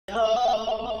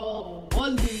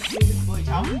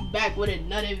back with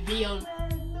another video.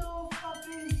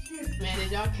 Man,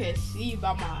 as y'all can see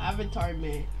by my avatar,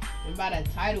 man, and by the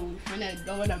title, we finna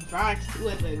go in the Bronx too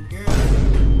as a girl.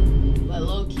 But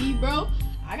low key, bro,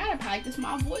 I gotta practice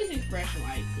my voice expression,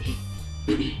 like,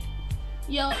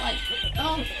 yo, like, like, come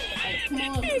on,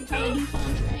 I'm trying to do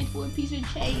something strange for a piece of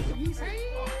cake.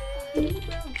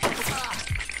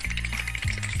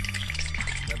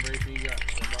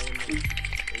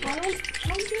 I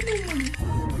don't get no money.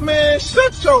 Man,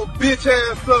 shut your bitch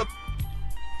ass up.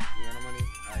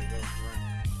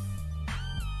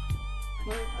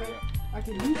 I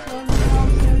can do something.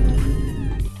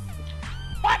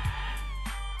 What?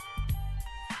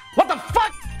 What the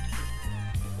fuck?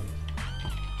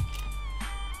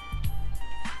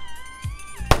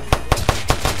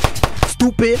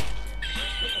 Stupid.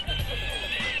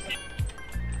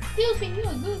 Goofy, you a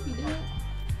goofy, dude.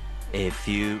 A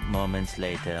few moments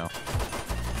later.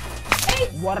 Hey.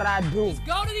 What did I do? Just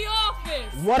go to the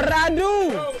office. What did I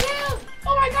do? Yeah.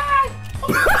 Oh my god. Oh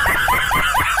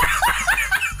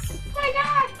my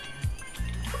god.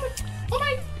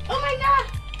 Oh my god.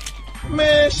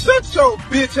 Man, shut your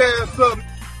bitch ass up.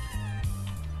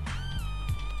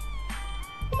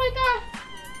 Oh my god.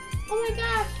 Oh my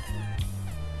gosh.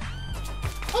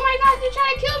 Oh my gosh, they're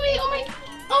trying to kill me.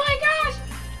 Oh my gosh.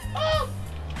 Oh.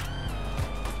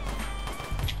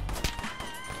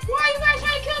 Why are you guys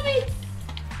trying to kill me?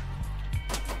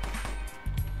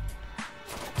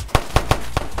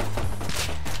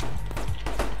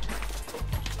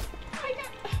 Oh my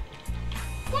god.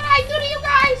 What did I do to you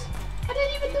guys? I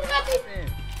didn't even do nothing.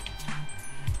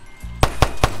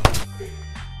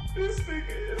 This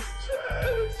nigga is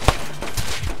trash.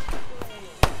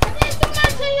 I didn't do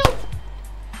nothing to you.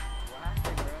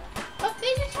 Oh,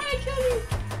 they just trying to kill me.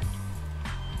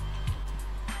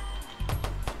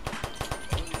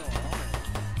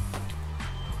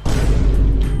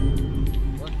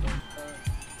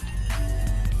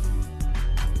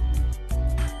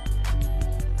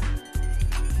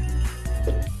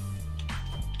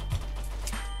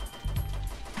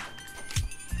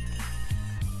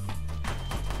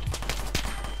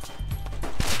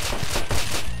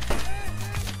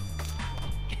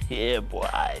 Yeah, boy.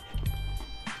 Oh,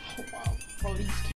 wow. Bro, these